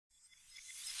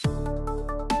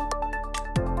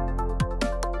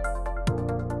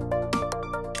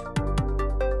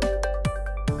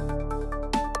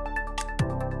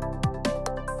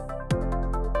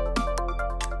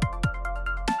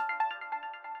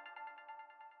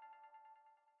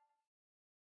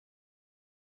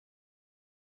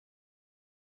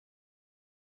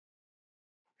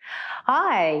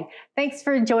Hi, thanks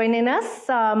for joining us.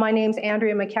 My name's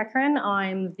Andrea McEachern.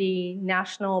 I'm the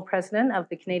National President of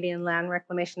the Canadian Land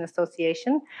Reclamation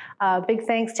Association. Big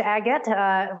thanks to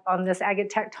AGAT on this AGAT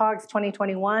Tech Talks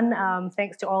 2021.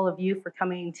 Thanks to all of you for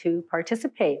coming to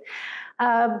participate.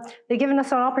 They've given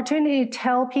us an opportunity to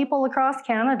tell people across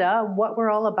Canada what we're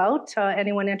all about,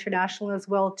 anyone international as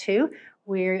well too.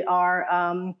 We are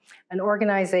an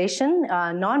organization,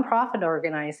 a nonprofit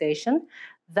organization,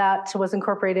 that was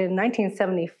incorporated in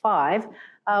 1975.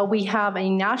 We have a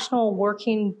national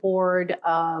working board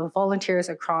of volunteers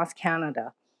across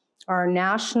Canada. Our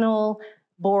national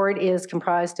board is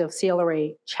comprised of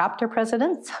CLRA chapter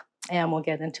presidents, and we'll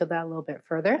get into that a little bit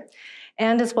further,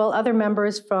 and as well other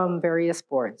members from various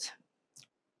boards.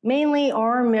 Mainly,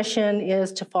 our mission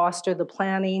is to foster the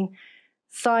planning,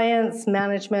 science,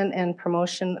 management, and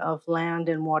promotion of land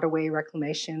and waterway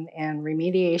reclamation and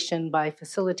remediation by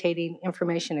facilitating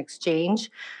information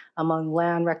exchange among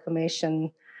land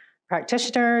reclamation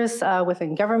practitioners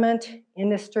within government,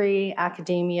 industry,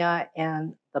 academia,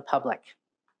 and the public.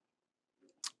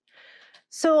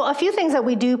 So a few things that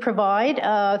we do provide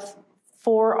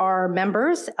for our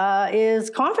members is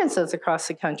conferences across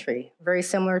the country. Very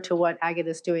similar to what AGAT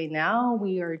is doing now.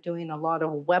 We are doing a lot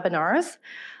of webinars.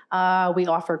 We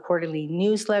offer quarterly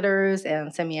newsletters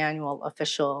and semi-annual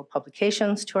official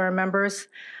publications to our members.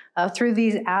 Through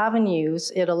these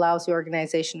avenues, it allows the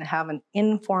organization to have an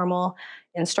informal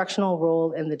instructional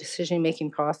role in the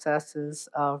decision-making processes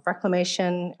of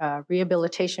reclamation,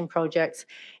 rehabilitation projects,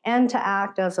 and to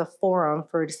act as a forum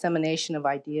for dissemination of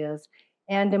ideas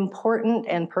and important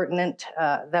and pertinent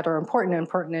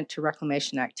to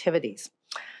reclamation activities.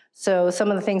 So some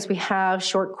of the things we have: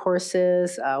 short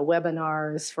courses,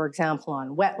 webinars, for example,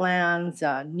 on wetlands,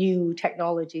 new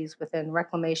technologies within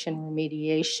reclamation,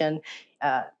 remediation,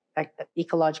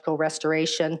 ecological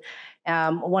restoration.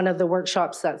 One of the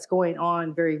workshops that's going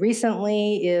on very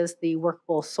recently is the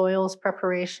workable soils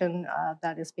preparation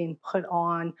that is being put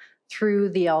on through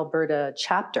the Alberta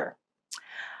chapter.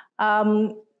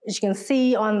 As you can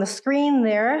see on the screen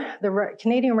there, the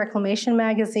Canadian Reclamation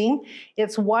magazine,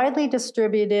 it's widely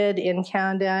distributed in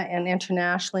Canada and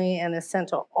internationally and is sent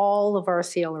to all of our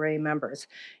CLRA members.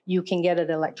 You can get it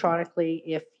electronically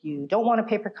if you don't want a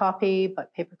paper copy,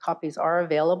 but paper copies are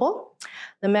available.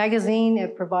 The magazine,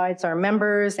 it provides our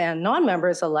members and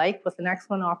non-members alike with an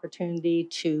excellent opportunity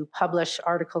to publish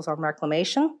articles on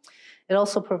reclamation. It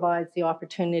also provides the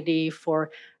opportunity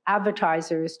for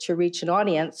advertisers to reach an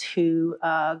audience who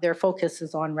their focus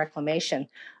is on reclamation.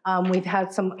 We've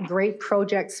had some great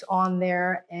projects on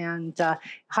there and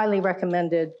highly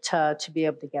recommended to be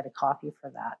able to get a copy for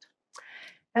that.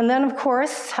 And then, of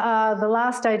course, the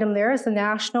last item there is the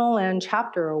National and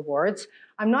Chapter Awards.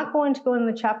 I'm not going to go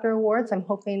into the Chapter Awards. I'm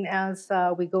hoping as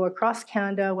we go across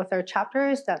Canada with our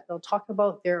chapters that they'll talk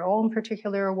about their own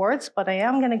particular awards, but I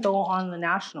am going to go on the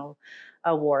National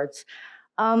Awards.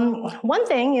 One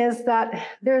thing is that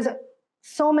there's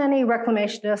so many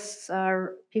reclamationists,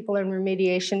 people in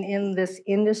remediation in this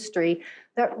industry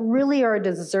that really are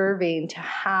deserving to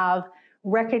have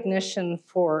recognition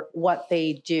for what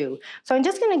they do. So I'm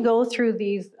just going to go through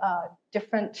these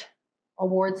different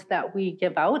awards that we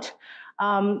give out.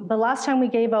 The last time we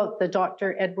gave out the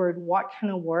Dr. Edward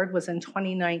Watkin Award was in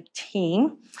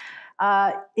 2019.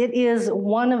 It is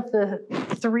one of the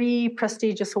 3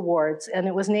 prestigious awards, and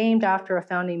it was named after a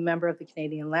founding member of the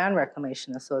Canadian Land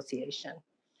Reclamation Association.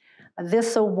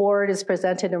 This award is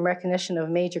presented in recognition of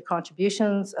major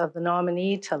contributions of the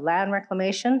nominee to land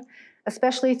reclamation,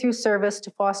 especially through service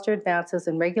to foster advances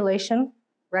in regulation,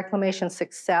 reclamation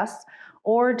success,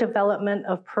 or development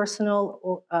of personnel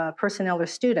or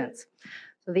students.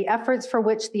 So the efforts for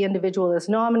which the individual is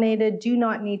nominated do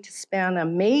not need to span a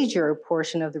major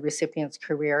portion of the recipient's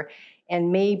career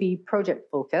and may be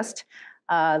project-focused.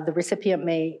 The recipient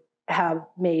may have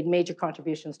made major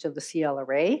contributions to the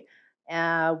CLRA,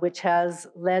 which has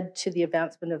led to the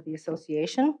advancement of the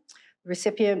association. The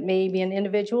recipient may be an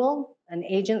individual, an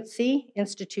agency,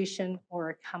 institution, or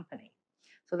a company.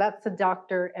 So that's the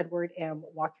Dr. Edward M.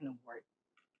 Watkin Award.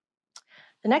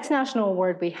 The next national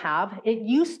award we have, it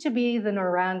used to be the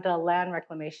Noranda Land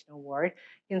Reclamation Award.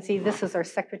 You can see this is our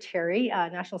secretary,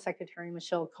 National Secretary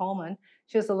Michelle Coleman.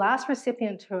 She was the last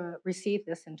recipient to receive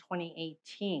this in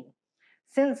 2018.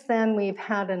 Since then, we've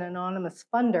had an anonymous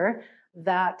funder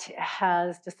that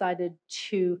has decided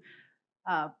to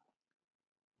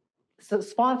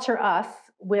sponsor us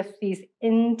with these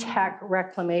in-tech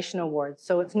reclamation awards.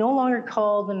 So it's no longer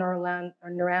called the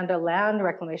Noranda Land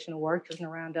Reclamation Award because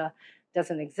Noranda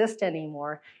doesn't exist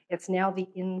anymore. It's now the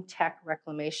in-tech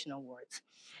reclamation awards.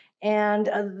 And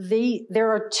there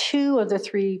are 2 of the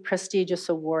 3 prestigious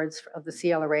awards of the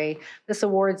CLRA. This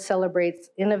award celebrates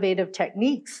innovative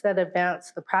techniques that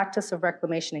advance the practice of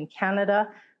reclamation in Canada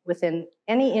within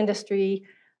any industry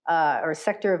or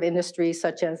sector of industry,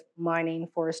 such as mining,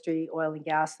 forestry, oil and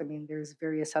gas. I mean, there's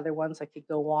various other ones I could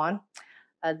go on.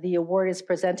 The award is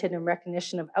presented in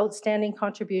recognition of outstanding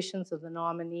contributions of the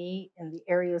nominee in the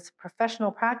areas of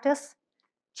professional practice,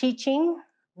 teaching,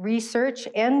 research,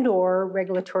 and/or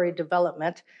regulatory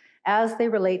development as they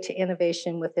relate to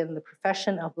innovation within the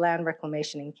profession of land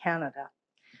reclamation in Canada.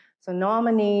 So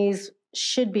nominees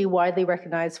should be widely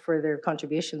recognized for their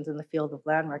contributions in the field of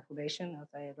land reclamation, as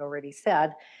I had already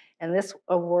said. And this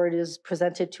award is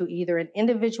presented to either an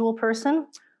individual person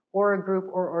or a group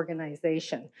or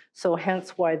organization. So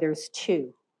hence why there's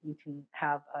 2. You can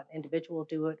have an individual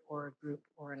do it or a group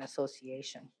or an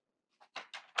association.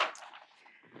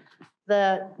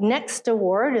 The next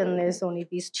award, and there's only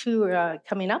these 2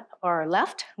 coming up, are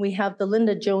left. We have the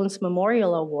Linda Jones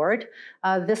Memorial Award.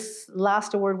 This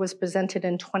last award was presented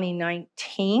in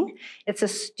 2019. It's a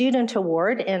student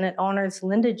award, and it honors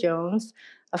Linda Jones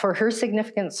for her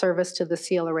significant service to the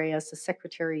CLRA as the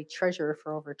Secretary-Treasurer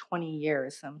for over 20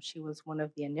 years. She was one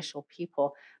of the initial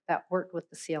people that worked with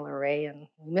the CLRA, and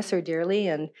we miss her dearly,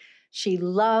 and she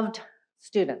loved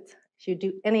students. She would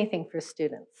do anything for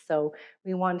students. So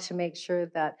we wanted to make sure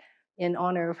that in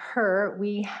honor of her,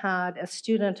 we had a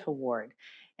student award.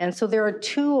 And so there are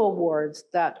 2 awards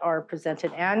that are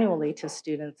presented annually to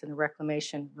students in a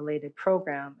reclamation-related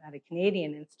program at a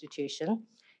Canadian institution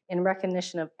in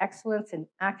recognition of excellence in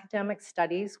academic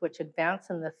studies which advance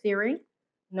in the theory,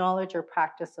 knowledge, or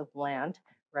practice of land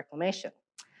reclamation.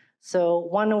 So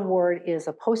one award is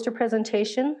a poster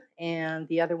presentation, and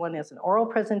the other one is an oral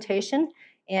presentation.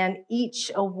 And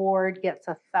each award gets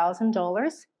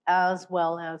 $1,000 as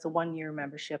well as a 1-year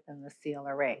membership in the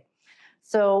CLRA.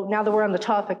 So now that we're on the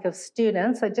topic of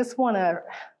students, I just want to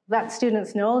let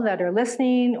students know that are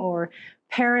listening, or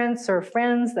parents or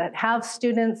friends that have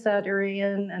students that are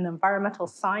in an environmental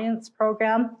science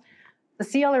program. The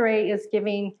CLRA is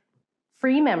giving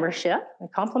free membership, a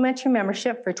complimentary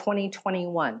membership for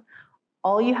 2021.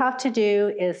 All you have to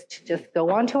do is to just go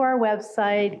onto our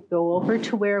website, go over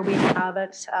to where we have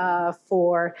it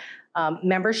for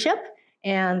membership,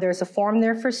 and there's a form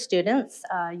there for students.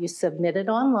 You submit it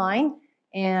online,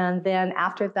 and then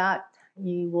after that,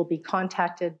 you will be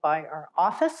contacted by our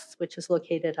office, which is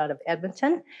located out of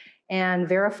Edmonton, and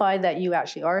verify that you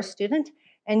actually are a student,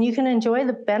 and you can enjoy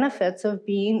the benefits of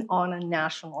being on a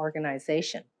national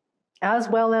organization, as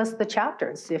well as the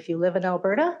chapters. If you live in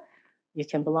Alberta, you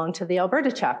can belong to the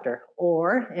Alberta chapter,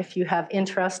 or if you have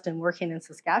interest in working in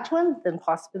Saskatchewan, then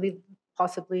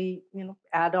possibly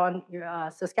add on your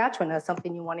Saskatchewan as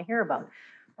something you want to hear about,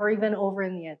 or even over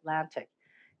in the Atlantic.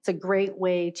 It's a great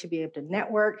way to be able to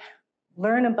network,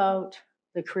 learn about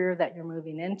the career that you're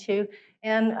moving into,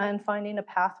 and finding a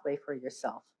pathway for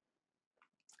yourself.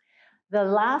 The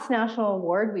last national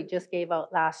award we just gave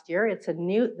out last year, it's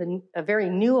a very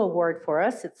new award for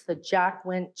us. It's the Jack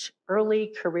Winch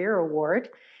Early Career Award.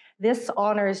 This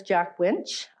honors Jack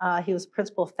Winch. He was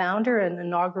principal founder and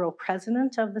inaugural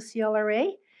president of the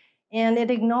CLRA, and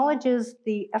it acknowledges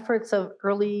the efforts of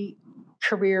early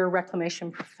career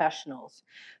reclamation professionals.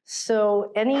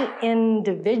 So any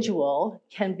individual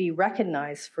can be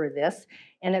recognized for this,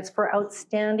 and it's for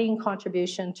outstanding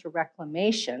contribution to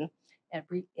reclamation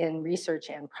in research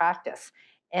and practice.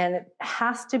 And it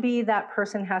has to be, that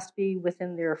person has to be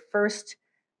within their first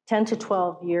 10 to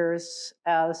 12 years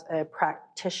as a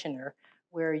practitioner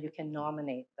where you can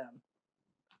nominate them.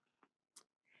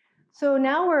 So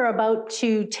now we're about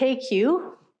to take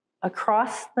you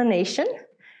across the nation,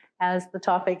 as the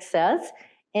topic says,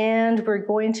 and we're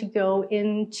going to go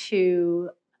into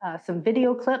some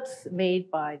video clips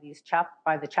made by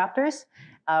the chapters.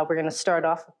 We're going to start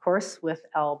off, of course, with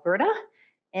Alberta,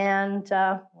 and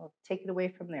we'll take it away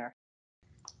from there.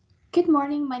 Good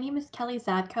morning, my name is Kelly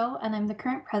Zadko, and I'm the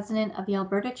current president of the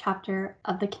Alberta chapter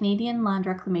of the Canadian Land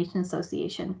Reclamation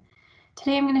Association.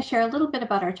 Today I'm going to share a little bit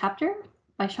about our chapter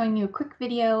by showing you a quick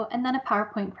video and then a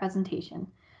PowerPoint presentation.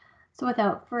 So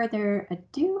without further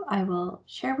ado, I will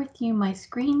share with you my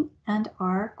screen and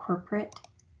our corporate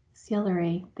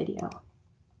CLRA video.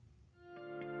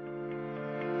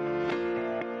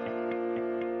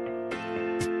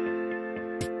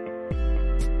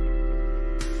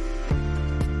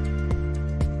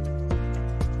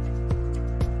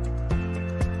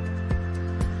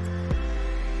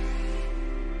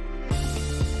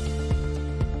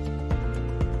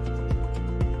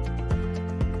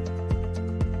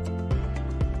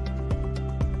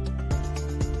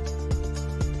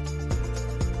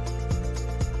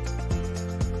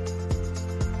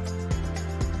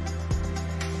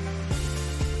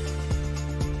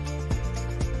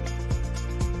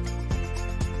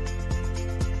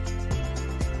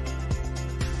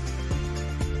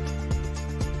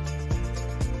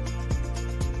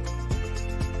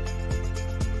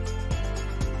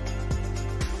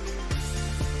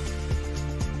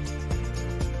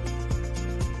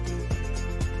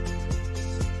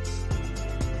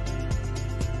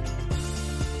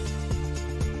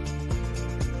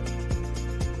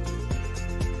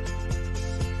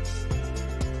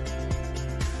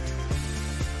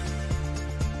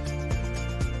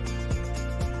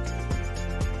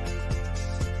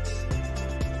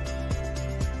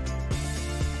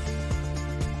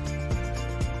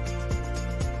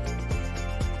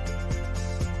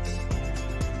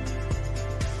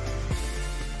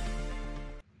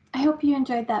 hope you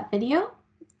enjoyed that video.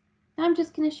 Now I'm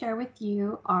just going to share with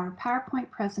you our PowerPoint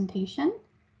presentation.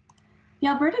 The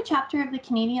Alberta chapter of the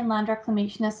Canadian Land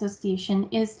Reclamation Association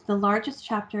is the largest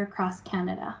chapter across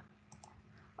Canada.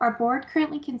 Our board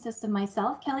currently consists of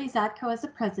myself, Kelly Zadko, as the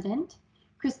president,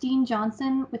 Christine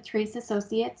Johnson with Trace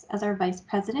Associates as our vice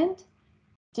president,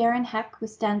 Darren Heck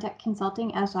with Stantec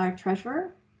Consulting as our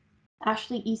treasurer,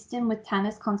 Ashley Easton with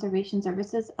Tanis Conservation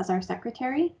Services as our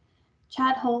secretary,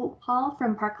 Chad Hall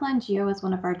from Parkland Geo as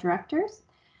one of our directors,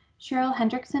 Cheryl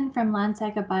Hendrickson from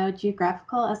Landsaga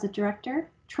Biogeographical as a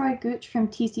director, Troy Gooch from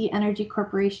TC Energy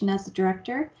Corporation as a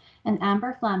director, and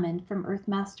Amber Flamand from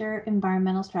Earthmaster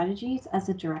Environmental Strategies as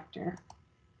a director.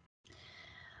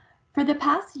 For the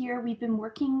past year, we've been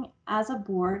working as a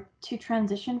board to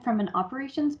transition from an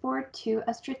operations board to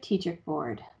a strategic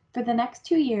board. For the next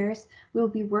 2 years, we'll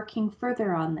be working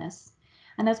further on this.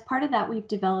 And as part of that, we've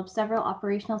developed several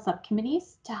operational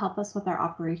subcommittees to help us with our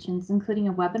operations, including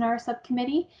a webinar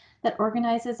subcommittee that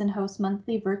organizes and hosts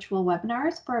monthly virtual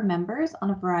webinars for our members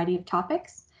on a variety of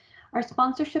topics, our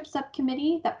sponsorship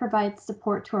subcommittee that provides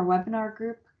support to our webinar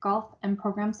group, golf and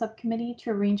program subcommittee to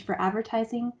arrange for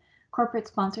advertising, corporate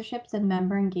sponsorships, and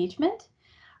member engagement,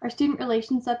 our student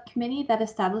relations subcommittee that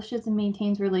establishes and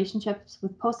maintains relationships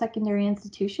with post-secondary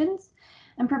institutions,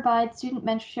 and provides student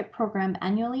mentorship program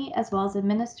annually, as well as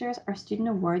administers our student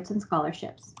awards and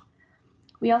scholarships.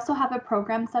 We also have a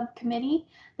program subcommittee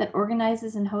that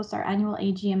organizes and hosts our annual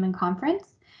AGM and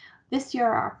conference. This year,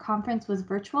 our conference was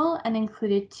virtual and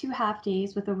included 2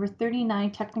 half-days with over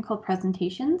 39 technical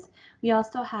presentations. We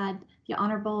also had the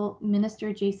Honorable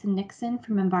Minister Jason Nixon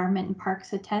from Environment and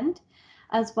Parks attend,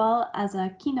 as well as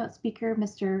a keynote speaker,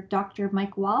 Mr. Dr.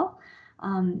 Mike Wall,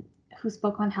 who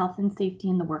spoke on health and safety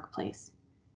in the workplace.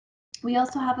 We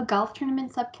also have a golf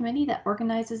tournament subcommittee that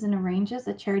organizes and arranges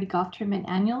a charity golf tournament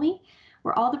annually,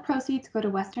 where all the proceeds go to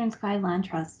Western Sky Land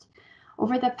Trust.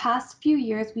 Over the past few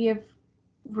years, we have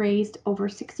raised over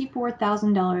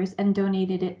 $64,000 and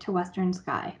donated it to Western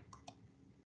Sky.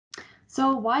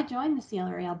 So why join the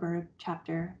CLRA Alberta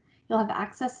chapter? You'll have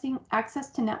access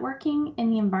to networking in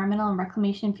the environmental and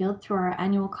reclamation field through our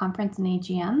annual conference and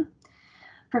AGM,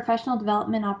 professional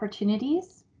development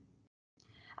opportunities,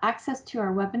 access to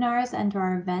our webinars and to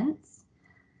our events,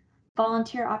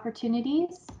 volunteer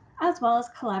opportunities, as well as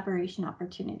collaboration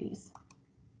opportunities.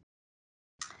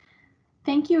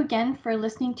 Thank you again for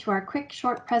listening to our quick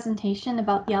short presentation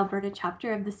about the Alberta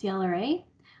chapter of the CLRA.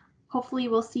 Hopefully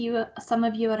we'll see some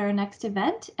of you at our next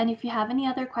event. And if you have any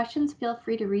other questions, feel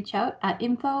free to reach out at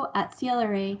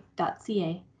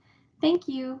info@clra.ca. Thank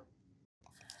you.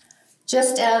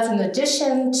 Just as an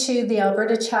addition to the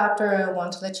Alberta chapter, I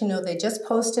want to let you know they just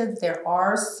posted there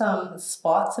are some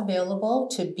spots available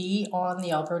to be on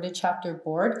the Alberta chapter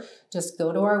board. Just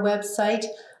go to our website.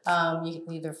 You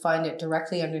can either find it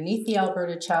directly underneath the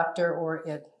Alberta chapter, or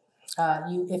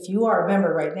if you are a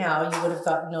member right now, you would have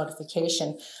gotten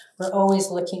notification. We're always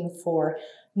looking for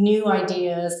new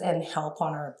ideas and help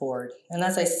on our board. And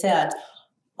as I said,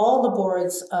 all the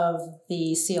boards of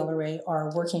the CLRA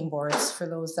are working boards. For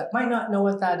those that might not know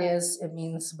what that is, it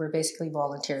means we're basically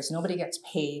volunteers. Nobody gets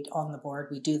paid on the board.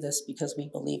 We do this because we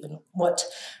believe in what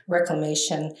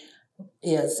reclamation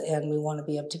is, and we want to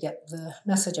be able to get the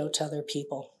message out to other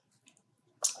people.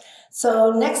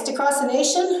 So next, across the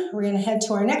nation, we're going to head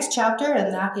to our next chapter,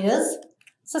 and that is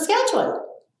Saskatchewan.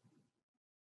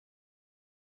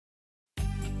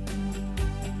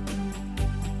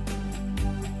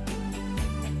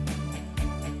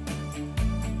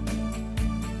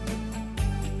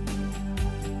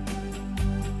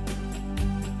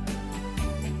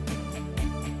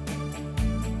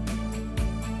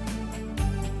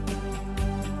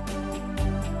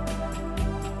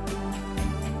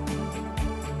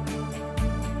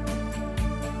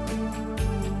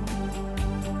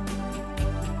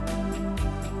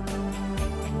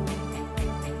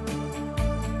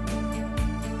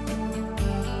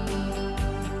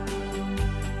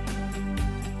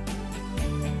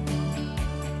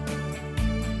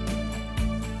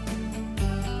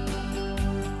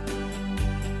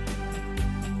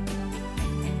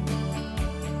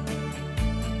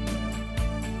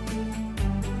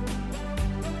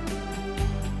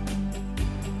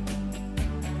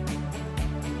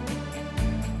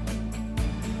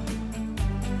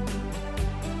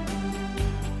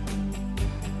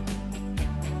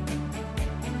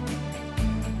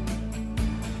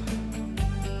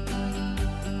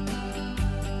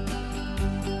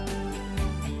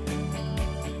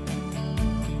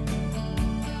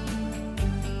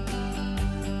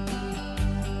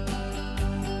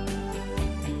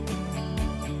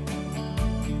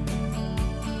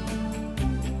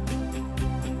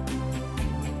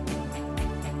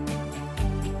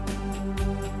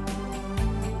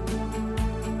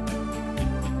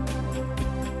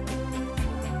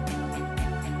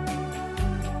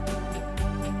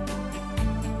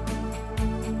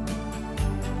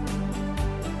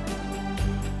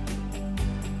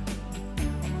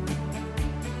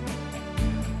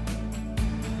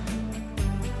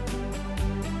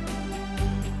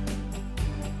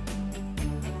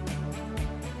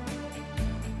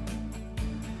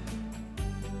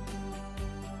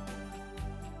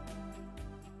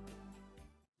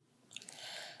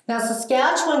 Now,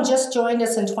 Saskatchewan just joined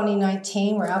us in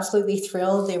 2019. We're absolutely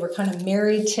thrilled. They were kind of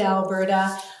married to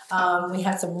Alberta. We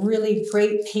had some really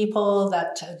great people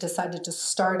that decided to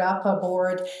start up a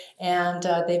board, and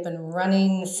they've been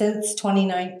running since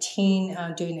 2019,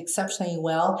 doing exceptionally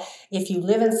well. If you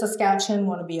live in Saskatchewan,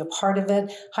 want to be a part of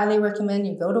it, highly recommend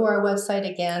you go to our website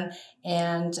again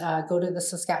and go to the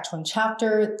Saskatchewan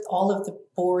chapter. All of the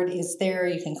board is there.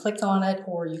 You can click on it,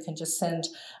 or you can just send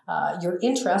your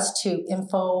interest to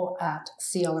info@clra.ca.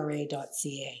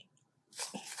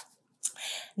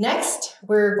 Next,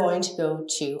 we're going to go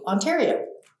to Ontario.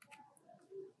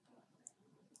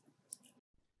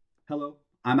 Hello,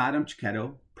 I'm Adam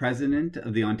Cecchetto, President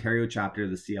of the Ontario chapter of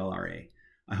the CLRA.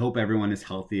 I hope everyone is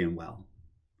healthy and well.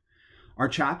 Our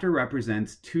chapter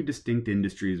represents two distinct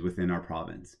industries within our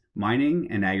province, mining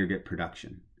and aggregate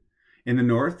production. In the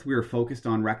north, we are focused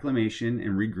on reclamation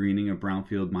and regreening of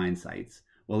brownfield mine sites,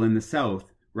 while in the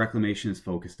south, reclamation is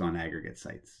focused on aggregate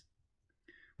sites.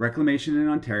 Reclamation in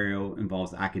Ontario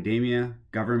involves academia,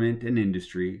 government, and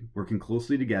industry working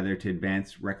closely together to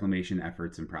advance reclamation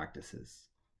efforts and practices.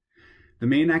 The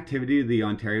main activity of the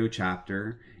Ontario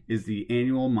chapter is the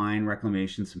annual Mine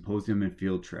Reclamation Symposium and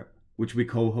Field Trip, which we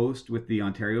co-host with the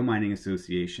Ontario Mining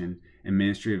Association and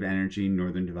Ministry of Energy,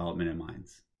 Northern Development and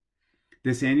Mines.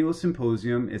 This annual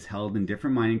symposium is held in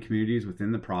different mining communities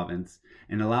within the province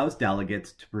and allows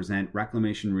delegates to present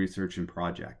reclamation research and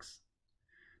projects.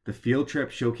 The field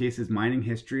trip showcases mining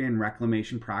history and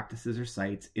reclamation practices or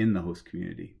sites in the host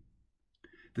community.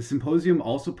 The symposium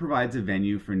also provides a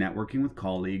venue for networking with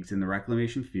colleagues in the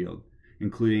reclamation field,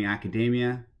 including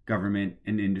academia, government,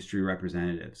 and industry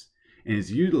representatives, and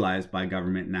is utilized by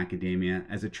government and academia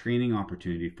as a training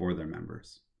opportunity for their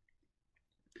members.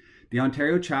 The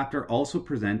Ontario chapter also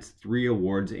presents 3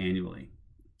 awards annually.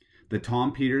 The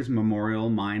Tom Peters Memorial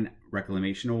Mine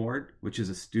Reclamation Award, which is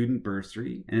a student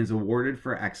bursary and is awarded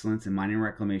for excellence in mining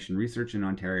reclamation research in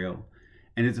Ontario,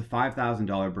 and is a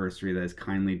 $5,000 bursary that is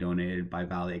kindly donated by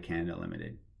Vale Canada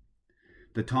Limited.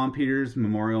 The Tom Peters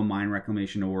Memorial Mine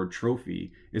Reclamation Award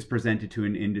trophy is presented to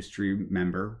an industry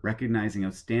member recognizing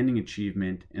outstanding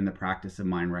achievement in the practice of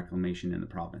mine reclamation in the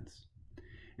province.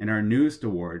 And our newest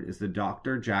award is the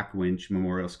Dr. Jack Winch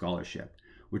Memorial Scholarship,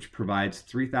 which provides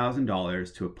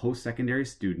 $3,000 to a post-secondary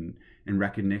student in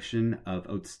recognition of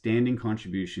outstanding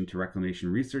contribution to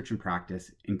reclamation research and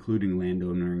practice, including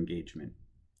landowner engagement.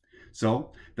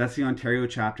 So that's the Ontario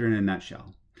chapter in a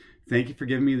nutshell. Thank you for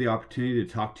giving me the opportunity to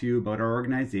talk to you about our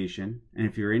organization, and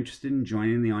if you're interested in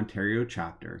joining the Ontario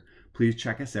chapter, please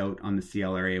check us out on the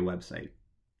CLRA website.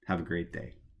 Have a great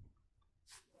day.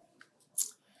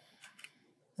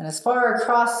 And as far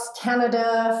across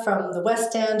Canada, from the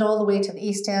West End all the way to the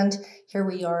East End, here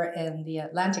we are in the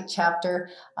Atlantic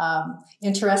chapter.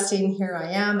 Interesting, here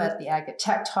I am at the AGAT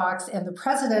Tech Talks, and the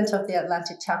president of the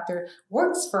Atlantic chapter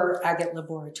works for AGAT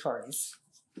Laboratories.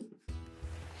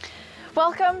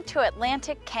 Welcome to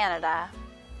Atlantic Canada.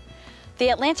 The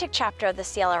Atlantic chapter of the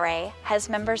CLRA has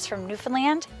members from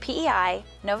Newfoundland, PEI,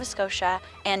 Nova Scotia,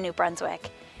 and New Brunswick,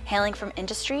 hailing from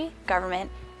industry, government,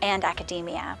 and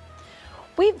academia.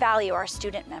 We value our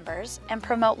student members and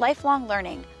promote lifelong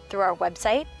learning through our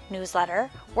website, newsletter,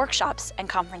 workshops, and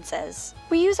conferences.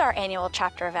 We use our annual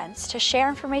chapter events to share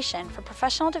information for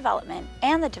professional development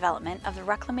and the development of the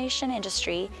reclamation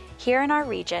industry here in our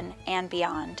region and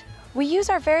beyond. We use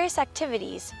our various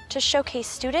activities to showcase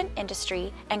student,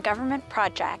 industry, and government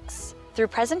projects through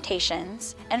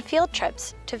presentations and field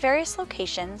trips to various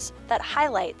locations that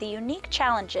highlight the unique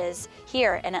challenges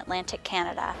here in Atlantic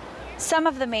Canada. Some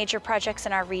of the major projects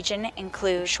in our region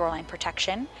include shoreline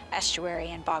protection,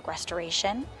 estuary and bog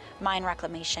restoration, mine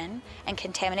reclamation, and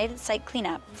contaminated site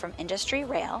cleanup from industry,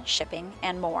 rail, shipping,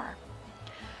 and more.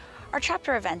 Our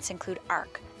chapter events include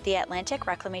ARC, the Atlantic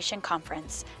Reclamation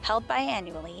Conference, held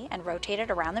biannually and rotated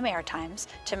around the Maritimes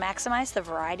to maximize the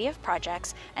variety of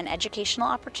projects and educational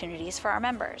opportunities for our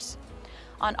members.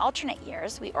 On alternate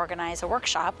years, we organize a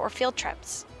workshop or field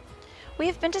trips. We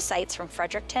have been to sites from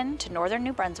Fredericton to northern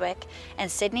New Brunswick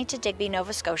and Sydney to Digby,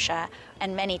 Nova Scotia,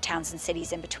 and many towns and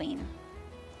cities in between.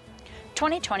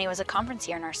 2020 was a conference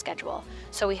year in our schedule,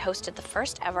 so we hosted the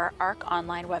first ever ARC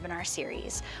online webinar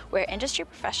series, where industry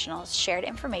professionals shared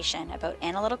information about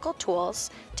analytical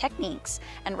tools, techniques,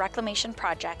 and reclamation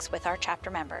projects with our chapter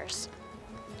members.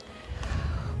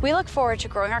 We look forward to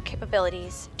growing our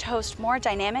capabilities to host more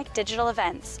dynamic digital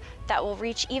events that will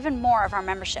reach even more of our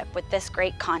membership with this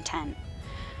great content,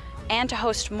 and to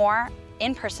host more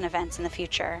in-person events in the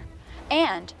future,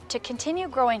 and to continue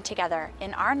growing together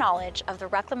in our knowledge of the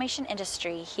reclamation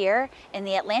industry here in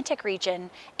the Atlantic region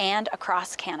and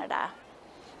across Canada.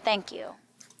 Thank you.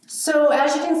 So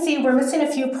as you can see, we're missing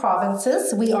a few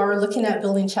provinces. We are looking at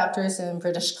building chapters in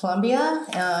British Columbia,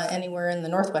 anywhere in the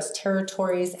Northwest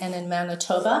Territories, and in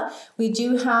Manitoba. We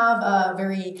do have a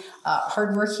very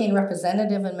hardworking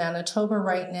representative in Manitoba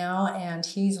right now, and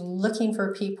he's looking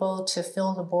for people to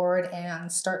fill the board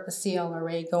and start the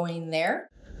CLRA going there.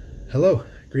 Hello,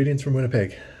 greetings from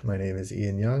Winnipeg. My name is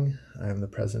Ian Young. I am the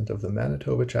president of the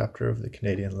Manitoba chapter of the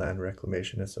Canadian Land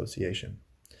Reclamation Association.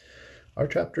 Our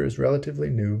chapter is relatively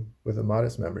new with a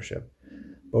modest membership,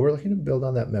 but we're looking to build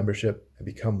on that membership and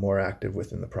become more active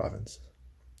within the province.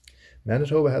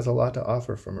 Manitoba has a lot to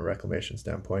offer from a reclamation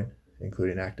standpoint,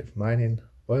 including active mining,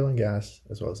 oil and gas,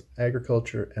 as well as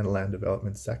agriculture and land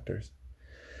development sectors.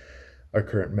 Our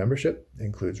current membership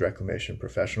includes reclamation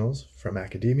professionals from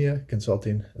academia,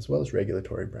 consulting, as well as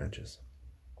regulatory branches.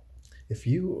 If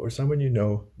you or someone you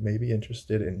know may be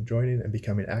interested in joining and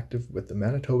becoming active with the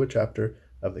Manitoba chapter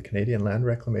of the Canadian Land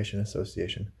Reclamation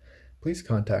Association, please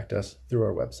contact us through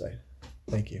our website.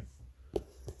 Thank you.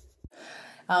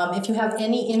 If you have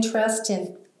any interest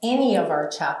in any of our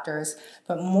chapters,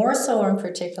 but more so in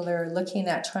particular looking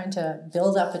at trying to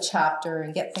build up a chapter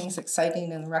and get things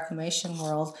exciting in the reclamation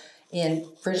world in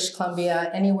British Columbia,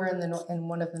 anywhere in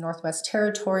one of the Northwest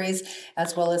Territories,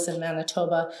 as well as in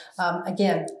Manitoba,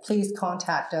 again, please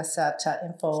contact us at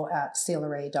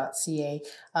info@clra.ca.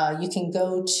 You can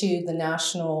go to the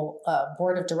National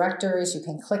Board of Directors. You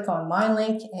can click on my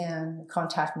link and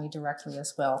contact me directly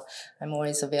as well. I'm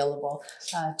always available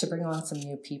to bring on some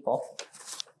new people.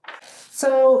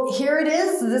 So here it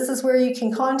is. This is where you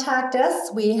can contact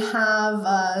us. We have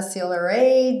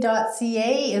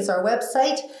CLRA.ca is our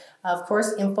website. Of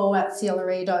course,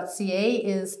 info@clra.ca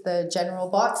is the general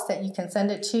box that you can send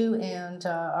it to, and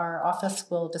our office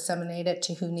will disseminate it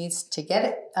to who needs to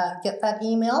get that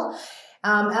email.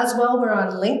 As well, we're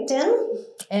on LinkedIn,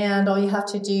 and all you have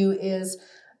to do is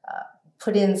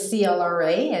put in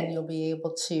CLRA and you'll be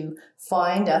able to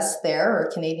find us there, or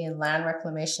Canadian Land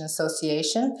Reclamation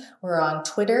Association. We're on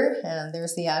Twitter, and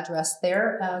there's the address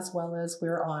there, as well as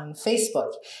we're on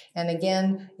Facebook. And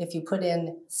again, if you put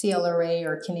in CLRA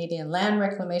or Canadian Land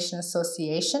Reclamation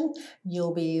Association,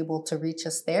 you'll be able to reach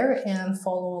us there and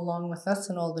follow along with us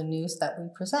in all the news that we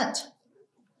present.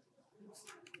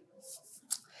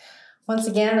 Once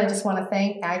again, I just want to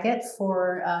thank AGAT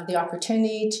for the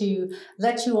opportunity to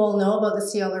let you all know about the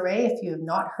CLRA if you have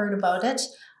not heard about it.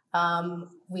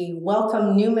 We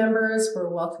welcome new members. We're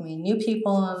welcoming new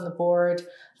people on the board.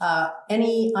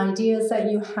 Any ideas that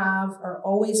you have are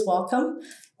always welcome.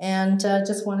 And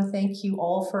just want to thank you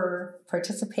all for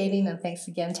participating, and thanks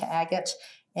again to AGAT.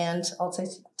 And I'll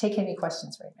take any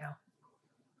questions right now.